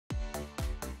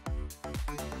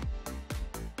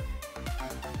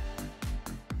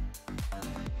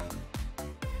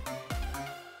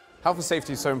Health and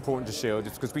safety is so important to Shield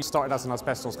because we started as an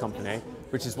asbestos company,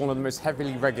 which is one of the most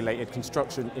heavily regulated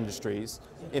construction industries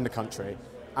in the country.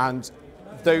 And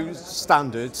those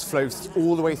standards flow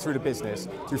all the way through the business,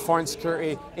 through fire and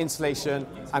security, insulation,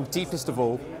 and deepest of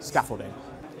all, scaffolding.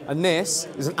 And this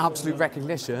is an absolute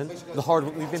recognition of the hard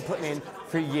work we've been putting in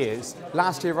for years.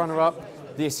 Last year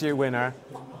runner-up, this year winner.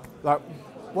 Like,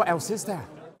 what else is there?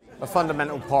 A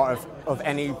fundamental part of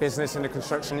any business in the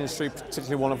construction industry,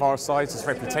 particularly one of our size, is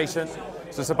reputation.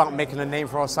 So it's about making a name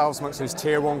for ourselves amongst those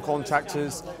tier 1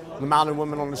 contractors, the man and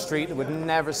woman on the street that would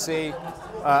never see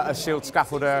a Shield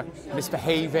scaffolder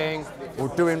misbehaving or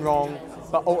doing wrong.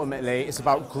 But ultimately, it's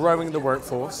about growing the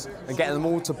workforce and getting them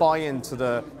all to buy into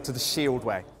the Shield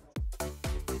way.